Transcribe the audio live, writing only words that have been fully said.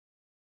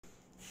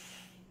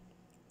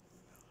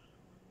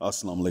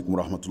Assalamu alaikum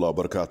wa rahmatullahi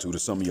wa barakatuh to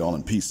some of y'all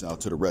and peace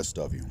out to the rest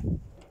of you.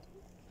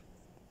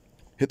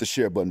 Hit the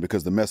share button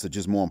because the message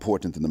is more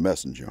important than the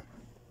messenger.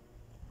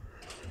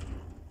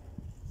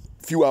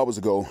 A few hours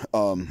ago,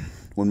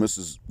 when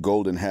Mrs.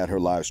 Golden had her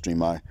live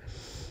stream, I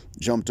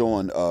jumped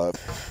on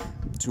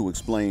to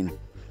explain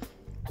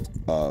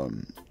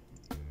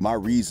my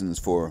reasons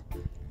for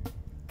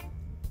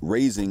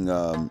raising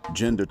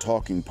gender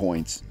talking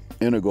points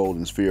in a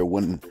golden sphere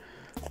when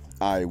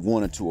I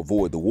wanted to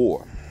avoid the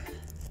war.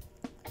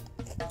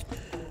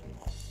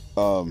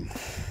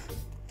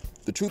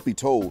 The truth be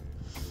told,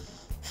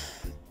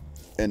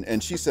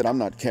 and she said I'm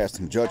not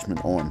casting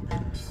judgment on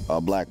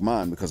Black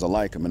Mind because I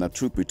like him, and the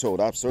truth be told,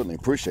 I certainly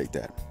appreciate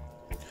that.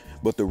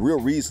 But the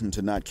real reason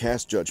to not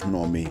cast judgment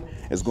on me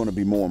is going to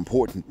be more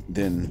important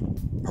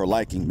than her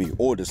liking me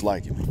or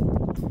disliking me.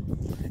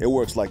 It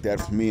works like that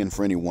for me and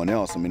for anyone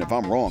else. I mean, if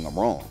I'm wrong, I'm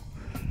wrong.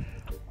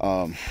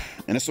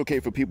 And it's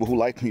okay for people who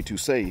like me to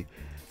say,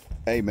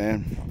 hey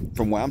man,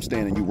 from where I'm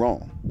standing, you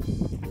wrong.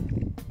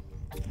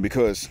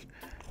 Because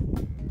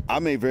I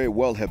may very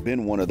well have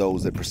been one of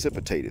those that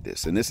precipitated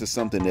this. And this is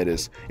something that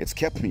it's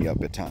kept me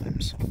up at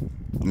times.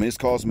 I mean, it's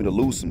caused me to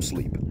lose some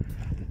sleep.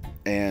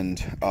 And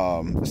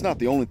it's not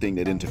the only thing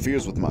that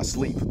interferes with my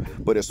sleep,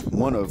 but it's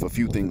one of a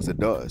few things that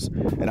does.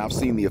 And I've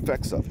seen the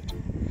effects of it.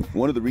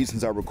 One of the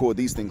reasons I record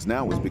these things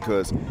now is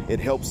because it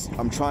helps.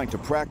 I'm trying to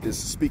practice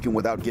speaking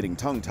without getting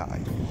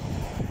tongue-tied.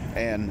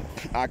 And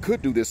I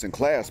could do this in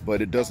class,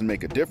 but it doesn't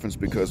make a difference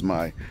because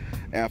my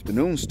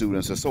afternoon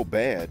students are so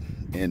bad,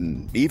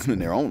 even in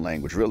their own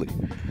language, really,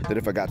 that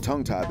if I got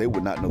tongue-tied, they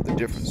would not know the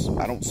difference.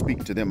 I don't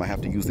speak to them. I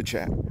have to use the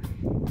chat.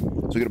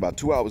 So I get about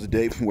 2 hours a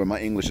day where my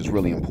English is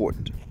really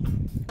important.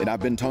 And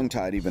I've been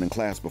tongue-tied even in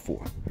class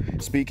before.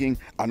 Speaking,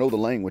 I know the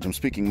language. I'm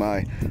speaking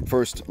my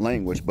first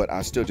language, but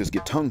I still just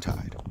get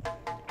tongue-tied.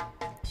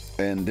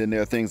 And then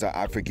there are things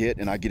I forget,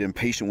 and I get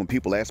impatient when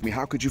people ask me,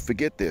 how could you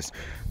forget this?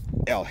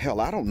 Hell,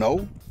 I don't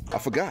know. I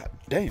forgot.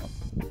 Damn.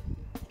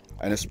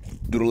 And it's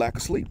due to lack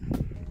of sleep.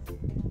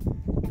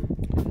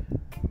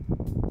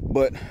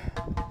 But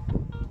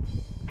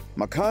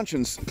my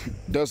conscience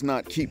does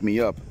not keep me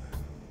up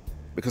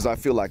because I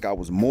feel like I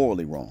was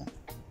morally wrong.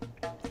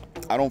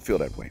 I don't feel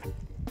that way.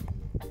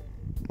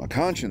 My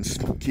conscience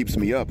keeps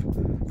me up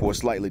for a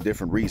slightly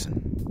different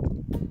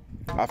reason.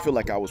 I feel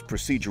like I was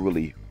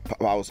procedurally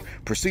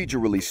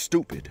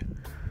stupid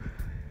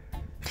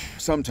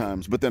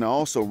sometimes, but then I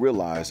also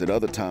realized at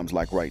other times,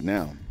 like right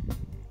now,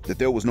 that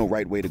there was no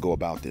right way to go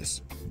about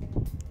this.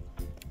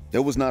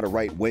 There was not a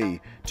right way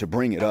to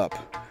bring it up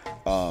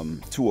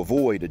to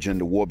avoid a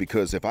gender war,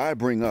 because if I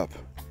bring up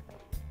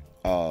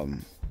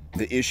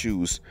the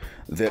issues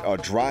that are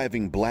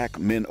driving Black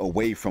men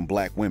away from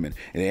Black women,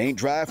 and it ain't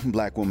driving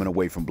Black women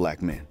away from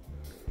Black men.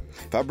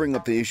 If I bring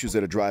up the issues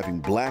that are driving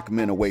Black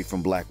men away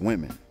from Black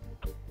women,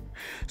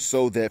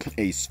 so that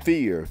a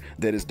sphere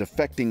that is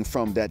defecting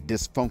from that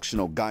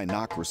dysfunctional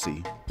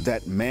gynocracy,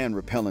 that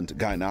man-repellent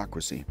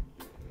gynocracy,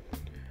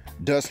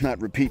 does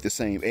not repeat the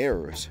same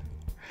errors,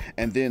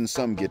 and then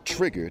some get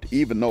triggered,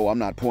 even though I'm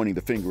not pointing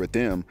the finger at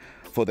them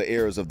for the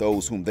errors of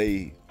those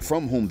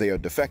from whom they are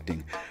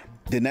defecting,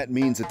 then that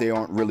means that they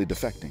aren't really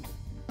defecting.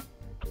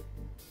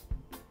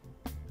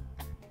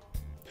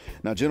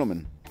 Now,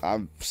 gentlemen,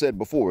 I've said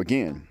before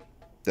again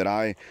that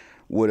I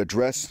would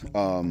address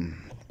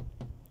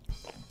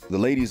the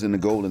ladies in the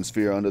golden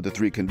sphere under the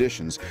 3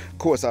 conditions. Of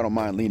course, I don't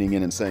mind leaning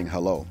in and saying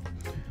hello.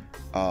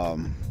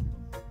 And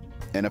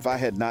if I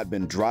had not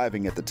been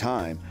driving at the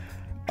time,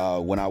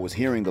 when I was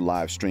hearing the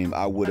live stream,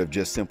 I would have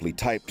just simply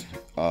typed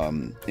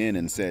in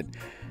and said,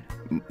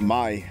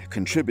 my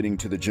contributing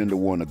to the gender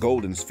war in the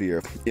golden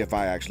sphere, if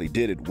I actually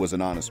did it, was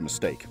an honest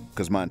mistake,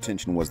 because my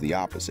intention was the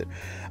opposite.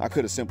 I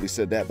could have simply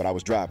said that, but I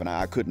was driving.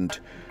 I couldn't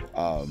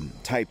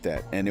type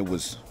that, and it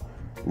was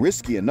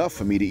risky enough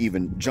for me to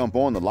even jump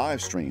on the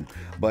live stream.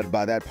 But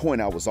by that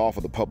point, I was off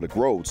of the public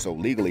road, so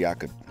legally I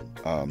could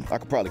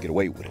probably get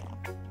away with it.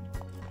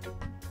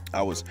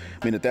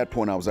 At that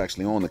point, I was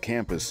actually on the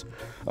campus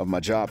of my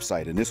job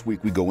site, and this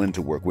week we go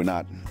into work. We're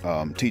not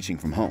teaching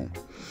from home.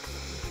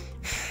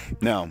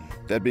 Now,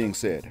 that being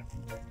said,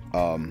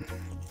 to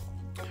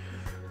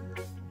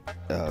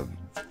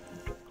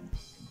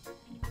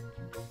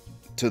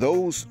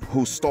those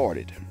who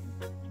started,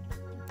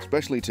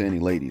 especially to any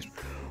ladies,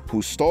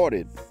 who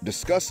started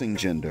discussing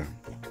gender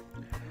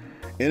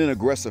in an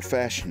aggressive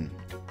fashion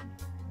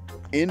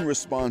in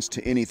response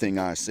to anything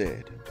I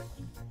said,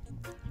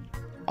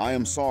 I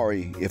am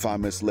sorry if I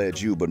misled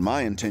you, but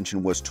my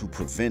intention was to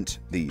prevent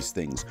these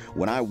things.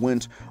 When I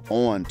went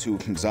on to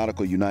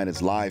Exotical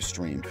United's live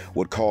stream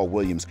with Carl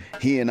Williams,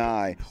 he and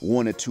I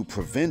wanted to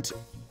prevent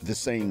the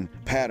same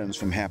patterns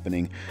from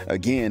happening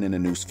again in a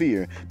new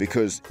sphere,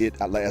 because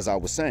as I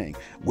was saying,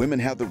 women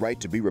have the right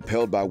to be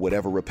repelled by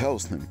whatever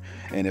repels them.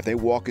 And if they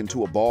walk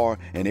into a bar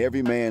and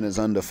every man is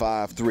under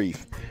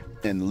 5'3",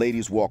 and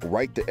ladies walk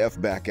right the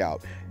F back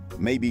out,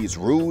 maybe it's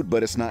rude,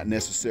 but it's not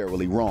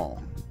necessarily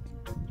wrong.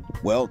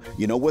 Well,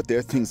 you know what? There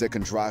are things that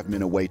can drive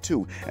men away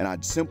too. And I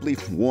simply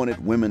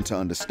wanted women to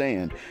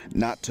understand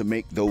not to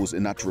make those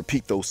and not to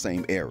repeat those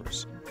same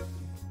errors.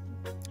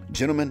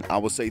 Gentlemen, I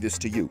will say this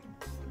to you.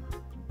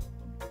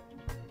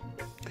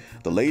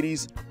 The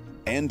ladies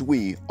and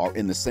we are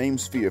in the same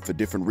sphere for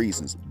different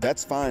reasons.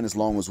 That's fine as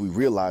long as we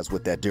realize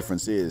what that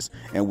difference is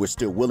and we're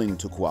still willing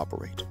to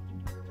cooperate.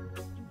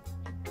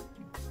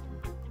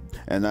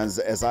 And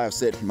as I have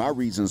said, my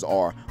reasons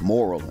are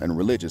moral and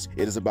religious.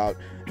 It is about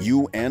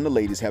you and the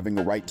ladies having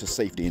a right to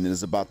safety, and it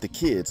is about the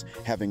kids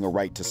having a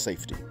right to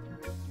safety,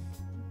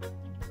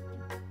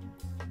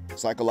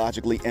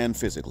 psychologically and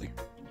physically.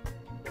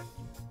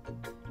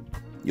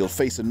 You'll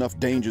face enough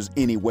dangers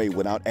anyway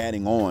without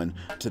adding on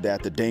to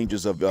that the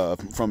dangers of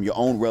from your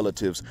own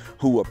relatives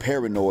who are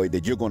paranoid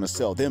that you're going to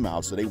sell them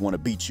out, so they want to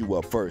beat you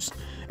up first,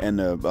 and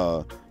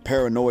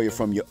paranoia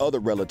from your other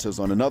relatives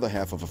on another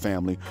half of a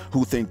family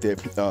who think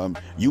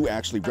that you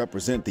actually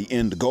represent the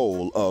end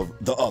goal of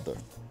the other,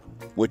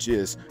 which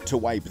is to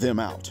wipe them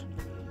out.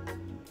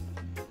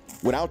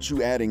 Without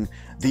you adding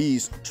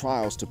these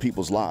trials to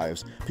people's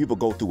lives, people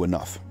go through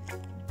enough.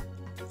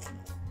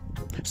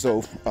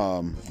 So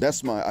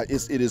that's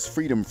it is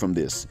freedom from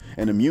this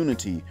and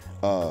immunity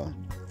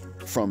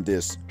from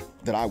this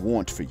that I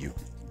want for you.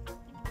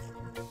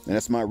 And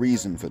that's my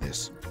reason for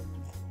this.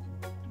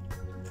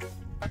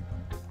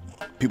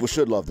 People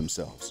should love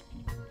themselves,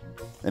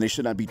 and they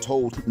should not be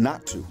told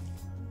not to.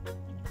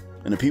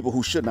 And the people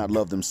who should not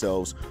love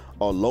themselves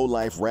are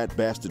low-life, rat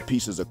bastard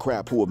pieces of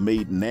crap who have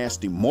made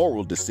nasty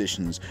moral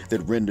decisions that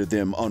render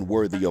them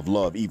unworthy of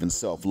love, even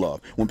self-love.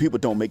 When people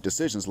don't make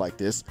decisions like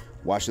this,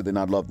 why should they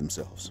not love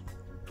themselves?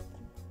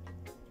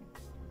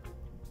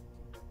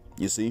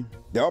 You see,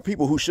 there are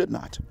people who should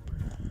not.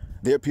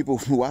 There are people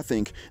who I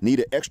think need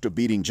an extra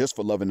beating just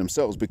for loving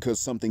themselves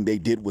because something they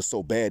did was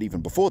so bad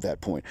even before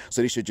that point.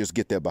 So they should just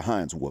get their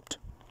behinds whooped.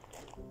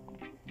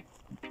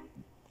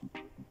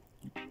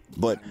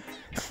 But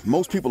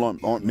most people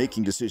aren't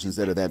making decisions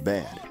that are that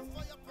bad.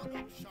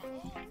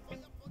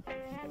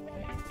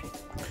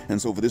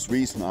 And so for this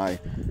reason, I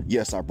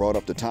brought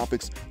up the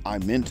topics. I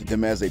meant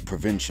them as a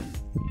prevention.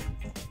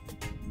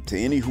 To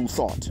any who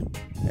thought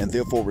and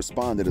therefore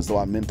responded as though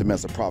I meant them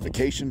as a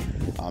provocation,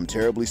 I'm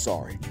terribly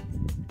sorry.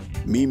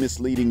 Me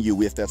misleading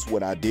you, if that's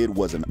what I did,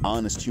 was an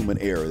honest human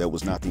error. That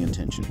was not the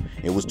intention.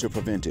 It was to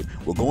prevent it.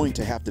 We're going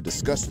to have to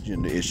discuss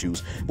gender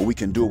issues, but we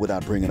can do it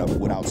without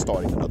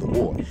starting another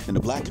war. In the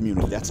black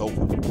community, that's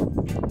over.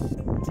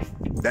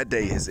 That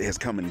day has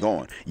come and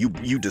gone.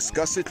 You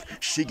discuss it,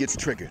 she gets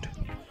triggered.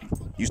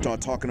 You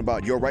start talking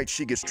about your right,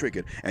 she gets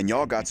triggered. And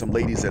y'all got some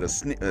ladies that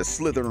are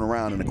slithering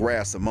around in the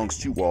grass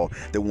amongst you all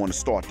that want to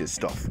start this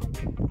stuff.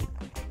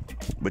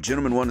 But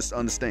gentlemen want to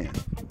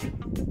understand.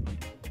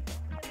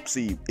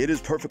 See, it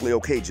is perfectly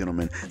okay,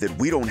 gentlemen, that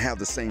we don't have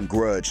the same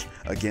grudge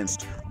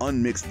against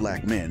unmixed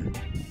black men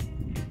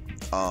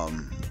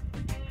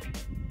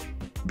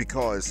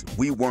because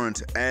we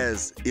weren't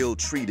as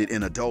ill-treated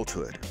in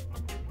adulthood.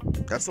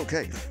 That's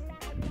okay.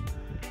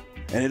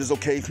 And it is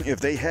okay if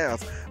they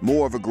have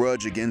more of a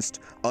grudge against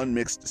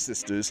unmixed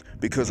sisters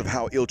because of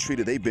how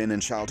ill-treated they've been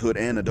in childhood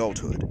and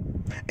adulthood.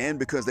 And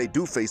because they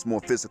do face more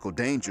physical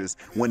dangers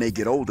when they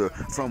get older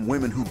from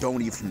women who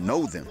don't even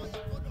know them.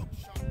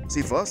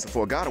 See,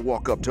 for a guy to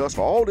walk up to us,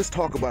 for all this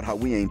talk about how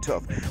we ain't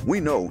tough, we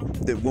know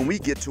that when we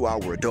get to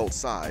our adult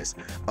size,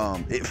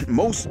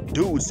 most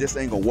dudes just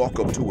ain't gonna walk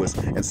up to us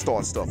and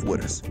start stuff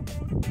with us.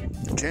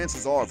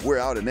 Chances are, if we're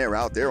out and they're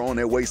out, they're on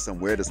their way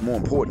somewhere that's more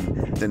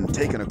important than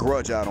taking a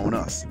grudge out on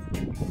us.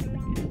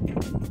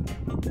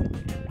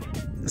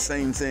 The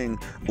same thing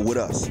with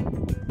us.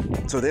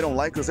 So if they don't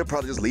like us, they'll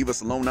probably just leave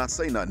us alone, not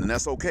say nothing, and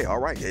that's okay. All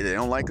right, they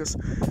don't like us.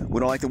 We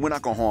don't like them. We're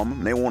not gonna harm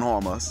them. They won't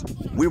harm us.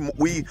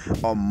 We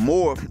are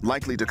more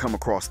likely to come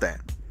across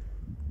that.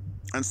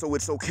 And so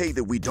it's okay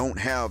that we don't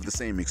have the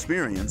same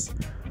experience.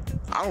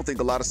 I don't think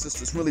a lot of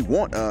sisters really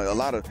want, a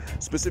lot of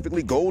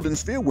specifically golden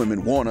sphere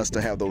women want us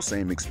to have those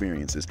same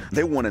experiences.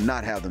 They want to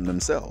not have them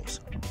themselves.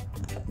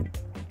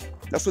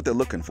 That's what they're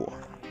looking for.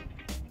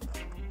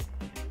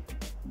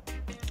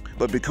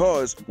 But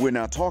because we're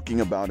now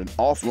talking about an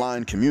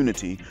offline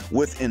community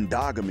with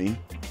endogamy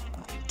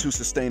to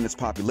sustain its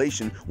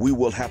population, we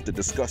will have to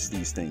discuss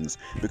these things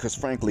because,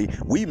 frankly,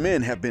 we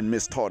men have been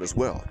mistaught as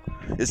well.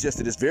 It's just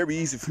that it's very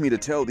easy for me to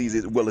tell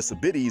these, well, it's a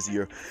bit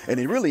easier, and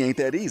it really ain't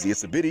that easy.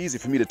 It's a bit easy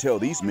for me to tell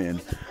these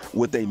men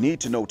what they need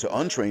to know to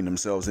untrain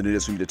themselves than it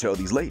is for me to tell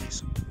these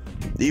ladies.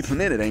 Even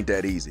then, it ain't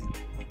that easy.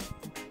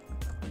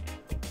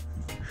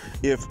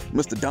 If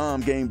Mr. Dom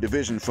Game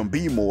Division from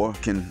B-More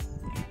can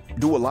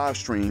do a live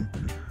stream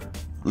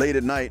late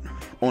at night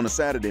on a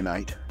Saturday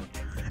night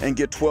and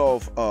get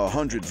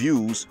 1,200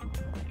 views,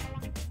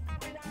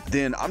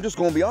 then I'm just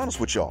gonna be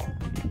honest with y'all.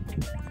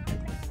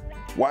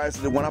 Why is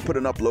it that when I put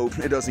an upload,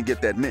 it doesn't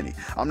get that many?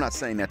 I'm not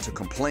saying that to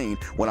complain.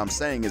 What I'm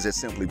saying is that,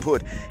 simply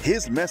put,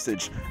 his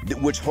message,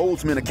 which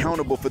holds men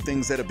accountable for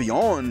things that are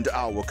beyond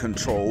our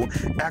control,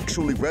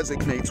 actually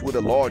resonates with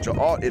a larger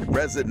audience. It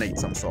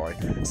resonates, I'm sorry.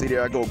 See,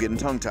 there I go, getting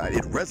tongue-tied.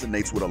 It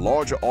resonates with a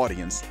larger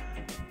audience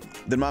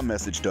than my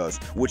message does,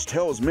 which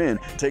tells men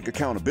take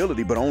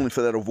accountability, but only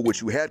for that over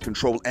which you had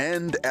control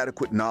and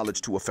adequate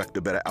knowledge to affect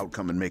a better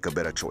outcome and make a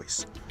better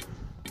choice.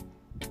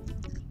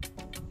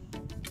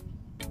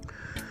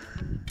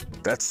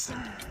 That's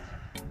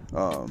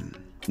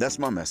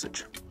my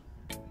message.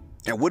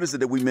 And what is it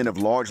that we men have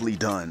largely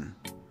done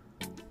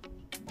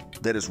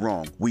that is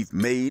wrong? We've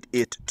made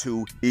it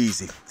too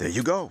easy. There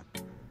you go.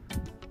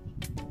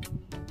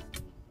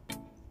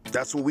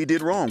 That's what we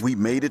did wrong. We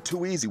made it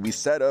too easy. We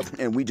set up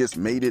and we just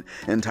made it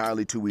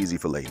entirely too easy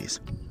for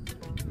ladies.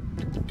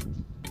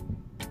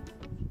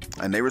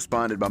 And they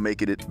responded by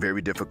making it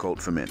very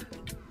difficult for men.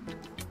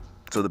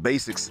 So the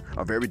basics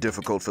are very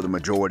difficult for the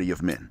majority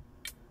of men.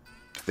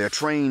 They're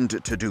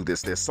trained to do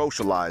this. They're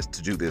socialized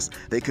to do this.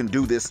 They can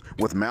do this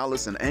with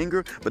malice and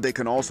anger, but they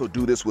can also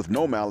do this with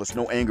no malice,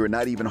 no anger,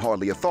 not even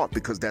hardly a thought,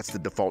 because that's the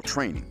default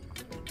training.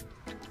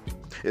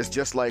 It's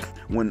just like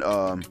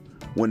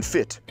when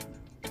Fit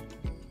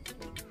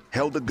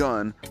held a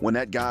gun when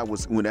that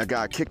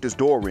guy kicked his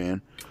door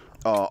in.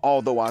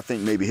 Although I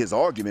think maybe his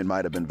argument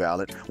might have been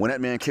valid, when that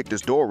man kicked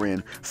his door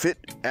in, Fit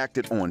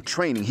acted on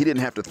training. He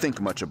didn't have to think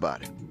much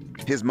about it.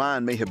 His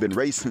mind may have been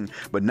racing,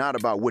 but not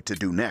about what to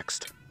do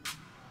next.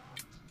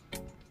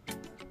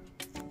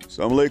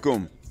 Assalamu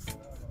alaikum.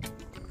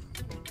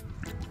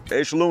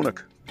 Eish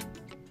lunak.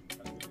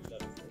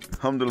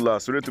 Alhamdulillah.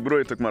 Suritu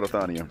broitak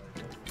marathania.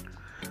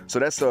 So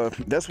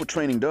that's what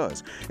training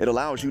does. It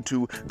allows you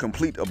to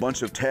complete a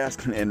bunch of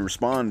tasks and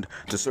respond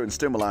to certain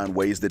stimuli in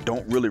ways that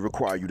don't really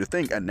require you to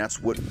think, and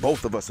that's what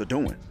both of us are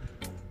doing.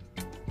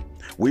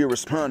 We are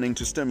responding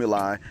to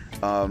stimuli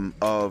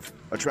of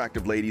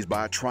attractive ladies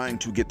by trying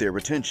to get their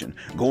attention,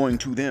 going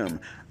to them,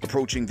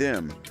 approaching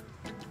them,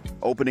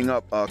 opening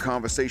up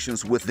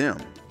conversations with them.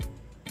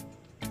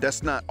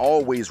 That's not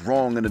always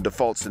wrong in the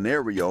default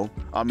scenario.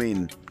 I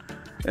mean,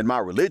 in my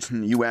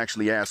religion, you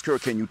actually ask her,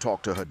 can you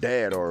talk to her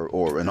dad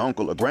or an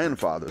uncle or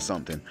grandfather or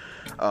something?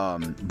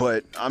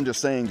 But I'm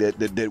just saying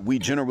that we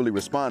generally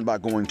respond by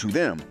going to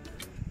them.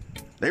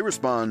 They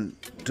respond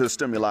to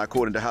stimuli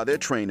according to how they're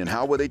trained, and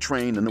how were they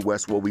trained in the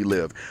West where we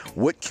live.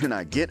 What can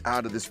I get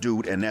out of this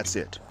dude? And that's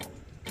it.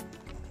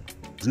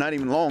 It's not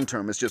even long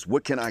term. It's just,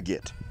 what can I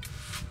get?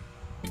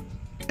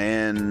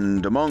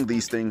 And among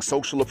these things,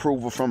 social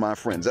approval from my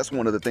friends. That's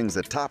one of the things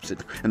that tops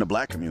it in the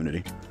black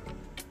community.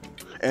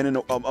 And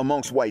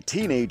amongst white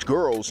teenage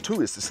girls,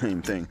 too, it's the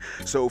same thing.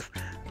 So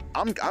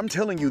I'm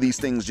telling you these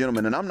things,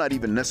 gentlemen, and I'm not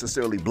even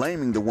necessarily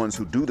blaming the ones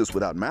who do this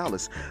without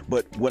malice.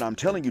 But what I'm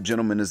telling you,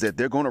 gentlemen, is that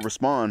they're going to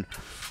respond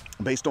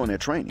based on their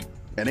training.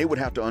 And they would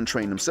have to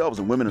untrain themselves.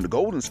 And women in the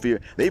golden sphere,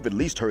 they've at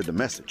least heard the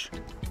message.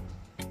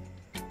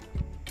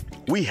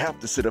 We have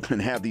to sit up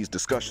and have these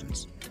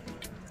discussions.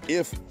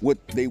 If what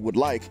they would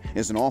like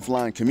is an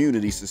offline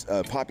community,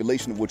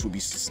 population of which would be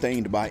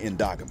sustained by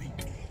endogamy.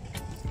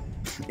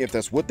 If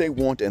that's what they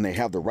want, and they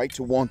have the right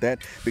to want that,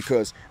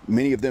 because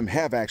many of them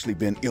have actually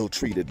been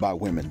ill-treated by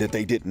women that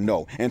they didn't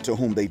know and to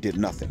whom they did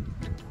nothing,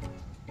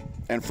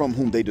 and from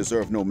whom they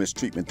deserve no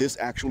mistreatment. This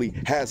actually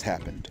has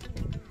happened.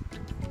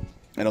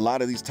 And a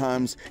lot of these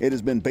times it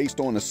has been based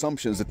on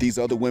assumptions that these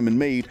other women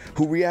made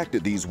who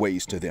reacted these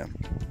ways to them.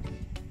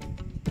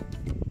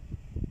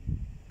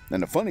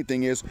 And the funny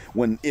thing is,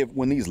 when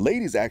these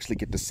ladies actually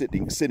get to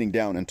sitting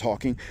down and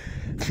talking,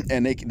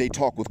 and they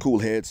talk with cool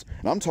heads,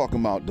 and I'm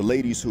talking about the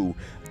ladies who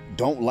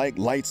don't like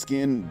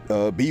light-skinned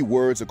B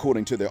words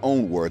according to their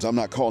own words. I'm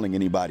not calling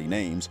anybody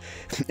names.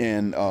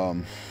 And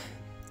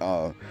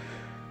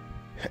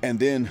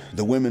then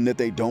the women that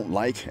they don't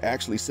like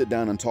actually sit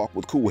down and talk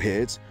with cool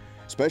heads,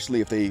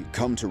 especially if they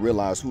come to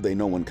realize who they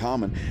know in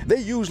common. They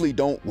usually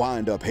don't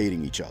wind up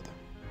hating each other.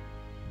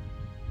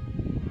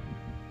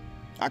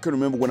 I can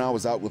remember when I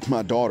was out with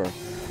my daughter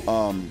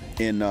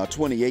in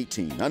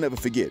 2018. I'll never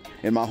forget.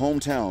 In my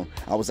hometown,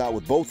 I was out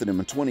with both of them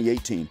in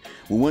 2018.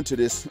 We went to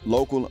this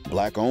local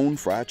black-owned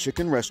fried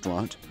chicken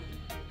restaurant.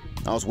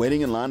 I was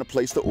waiting in line to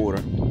place the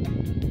order.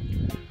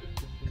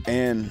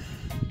 And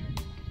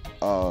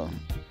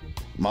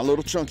my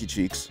little chunky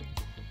cheeks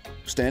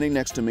standing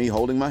next to me,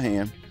 holding my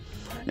hand.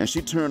 And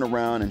she turned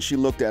around and she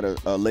looked at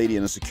a lady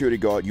in a security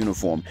guard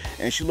uniform.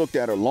 And she looked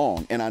at her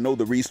long. And I know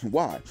the reason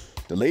why.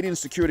 The lady in the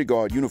security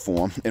guard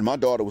uniform, and my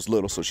daughter was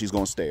little, so she's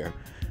going to stare.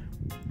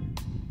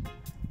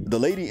 The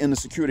lady in the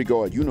security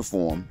guard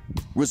uniform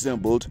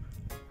resembled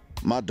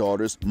my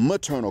daughter's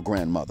maternal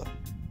grandmother.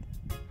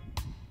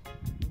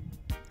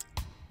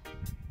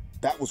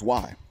 That was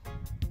why.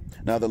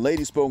 Now, the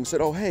lady spoke and said,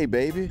 "Oh, hey,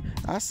 baby,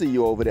 I see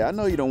you over there. I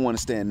know you don't want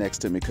to stand next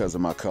to me because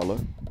of my color."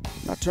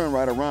 I turned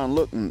right around,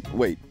 looked, and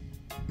wait,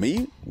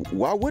 me?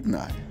 Why wouldn't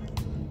I?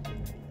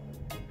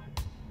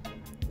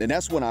 And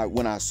that's when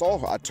I saw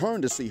her. I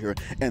turned to see her,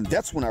 and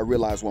that's when I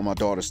realized why my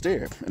daughter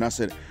stared. And I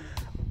said,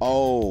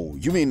 "Oh,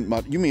 you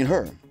mean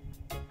her?"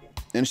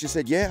 And she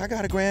said, "Yeah, I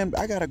got a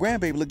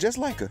grandbaby look just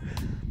like her."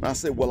 And I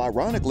said, "Well,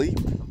 ironically,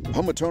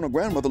 her maternal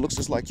grandmother looks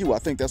just like you. I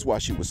think that's why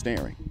she was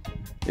staring.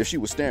 If she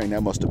was staring,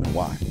 that must have been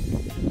why.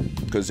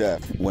 Because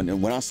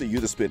when I see you,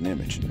 the spitting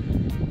image."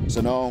 So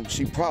no,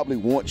 she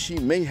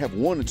may have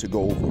wanted to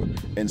go over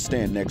and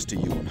stand next to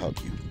you and hug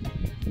you.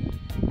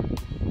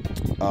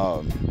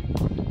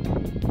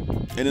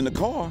 And in the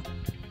car,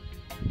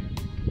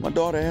 my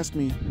daughter asked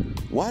me,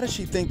 why does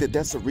she think that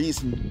that's a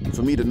reason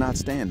for me to not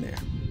stand there?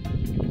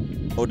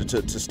 Or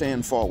to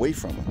stand far away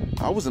from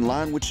her? I was in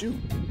line with you.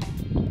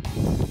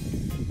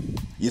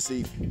 You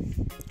see,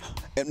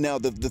 and now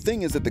the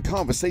thing is that the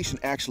conversation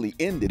actually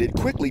ended. It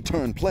quickly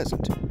turned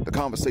pleasant. The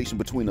conversation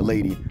between the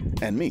lady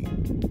and me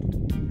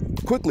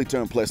quickly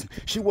turned pleasant.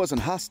 She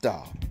wasn't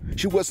hostile.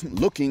 She wasn't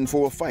looking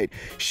for a fight.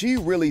 She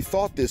really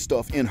thought this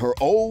stuff in her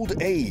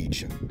old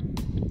age.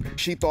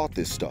 She thought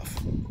this stuff.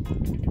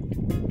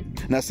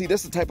 Now, see,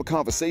 that's the type of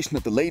conversation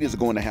that the ladies are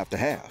going to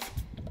have.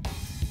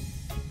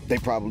 They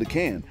probably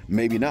can,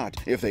 maybe not.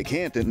 If they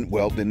can't, then,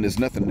 well, then there's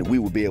nothing that we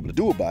will be able to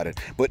do about it.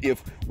 But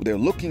if they're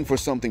looking for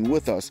something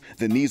with us,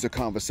 then these are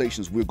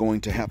conversations we're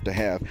going to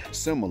have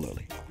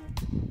similarly.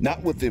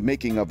 Not with the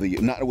making of the,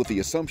 not with the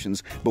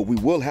assumptions, but we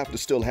will have to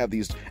still have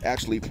these.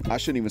 Actually, I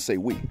shouldn't even say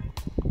we,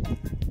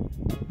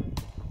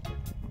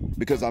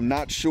 because I'm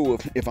not sure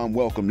if I'm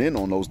welcomed in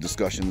on those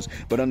discussions.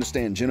 But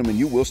understand, gentlemen,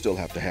 you will still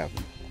have to have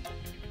them.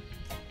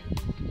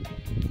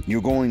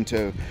 You're going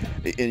to,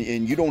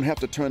 and you don't have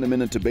to turn them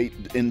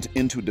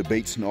into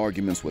debates and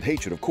arguments with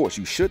hatred. Of course,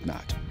 you should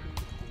not.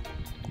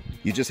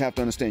 You just have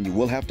to understand you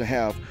will have to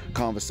have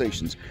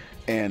conversations.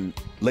 And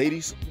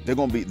ladies,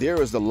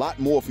 there is a lot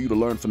more for you to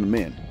learn from the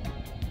men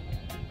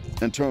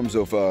in terms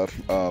of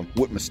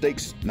what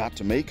mistakes not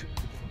to make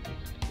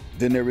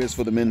than there is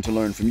for the men to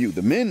learn from you.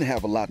 The men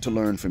have a lot to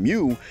learn from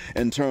you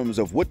in terms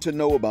of what to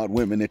know about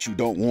women that you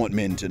don't want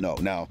men to know.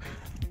 Now,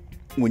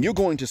 when you're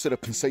going to sit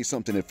up and say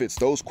something that fits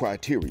those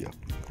criteria,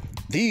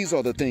 these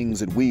are the things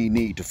that we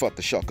need to fuck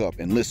the shuck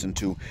up and listen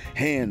to,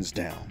 hands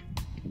down.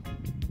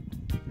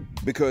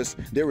 Because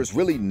there is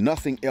really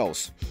nothing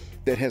else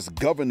that has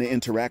governed the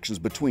interactions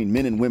between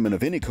men and women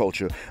of any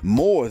culture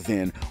more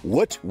than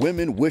what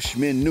women wish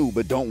men knew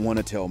but don't want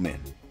to tell men.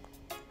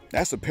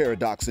 That's a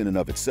paradox in and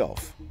of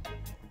itself.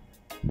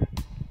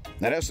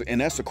 Now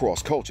that's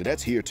across culture.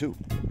 That's here too.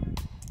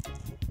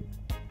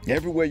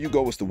 Everywhere you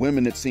go, it's the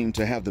women that seem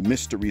to have the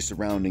mystery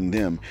surrounding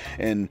them.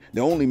 And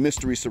the only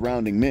mystery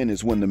surrounding men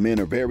is when the men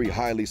are very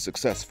highly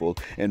successful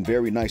and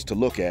very nice to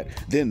look at.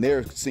 Then they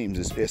are seen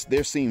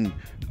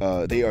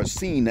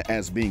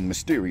as being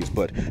mysterious,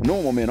 but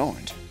normal men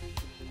aren't.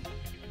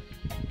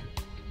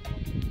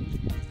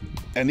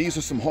 And these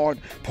are some hard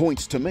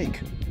points to make.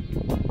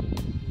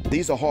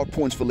 These are hard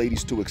points for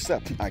ladies to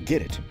accept. I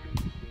get it.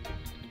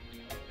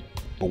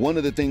 But one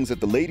of the things that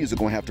the ladies are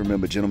going to have to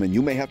remember, gentlemen,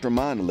 you may have to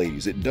remind the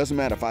ladies, it doesn't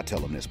matter if I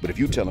tell them this, but if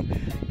you tell them,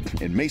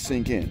 it may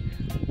sink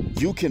in.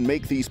 You can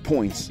make these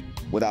points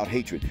without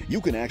hatred. You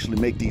can actually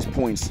make these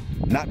points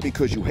not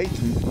because you hate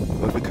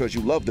them, but because you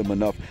love them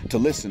enough to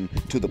listen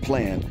to the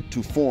plan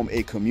to form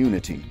a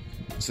community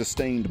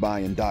sustained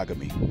by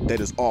endogamy that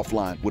is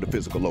offline with a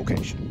physical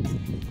location.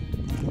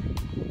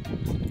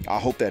 I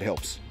hope that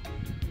helps.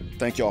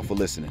 Thank y'all for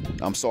listening.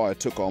 I'm sorry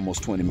it took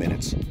almost 20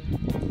 minutes.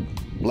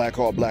 Black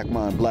heart, black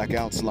mind, black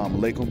out. Assalamu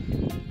alaikum.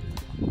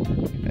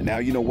 And now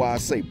you know why I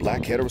say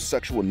black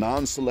heterosexual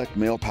non-select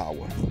male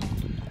power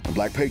and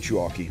black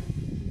patriarchy,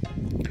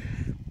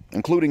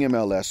 including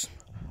MLS,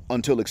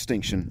 until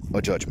extinction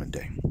or judgment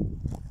day.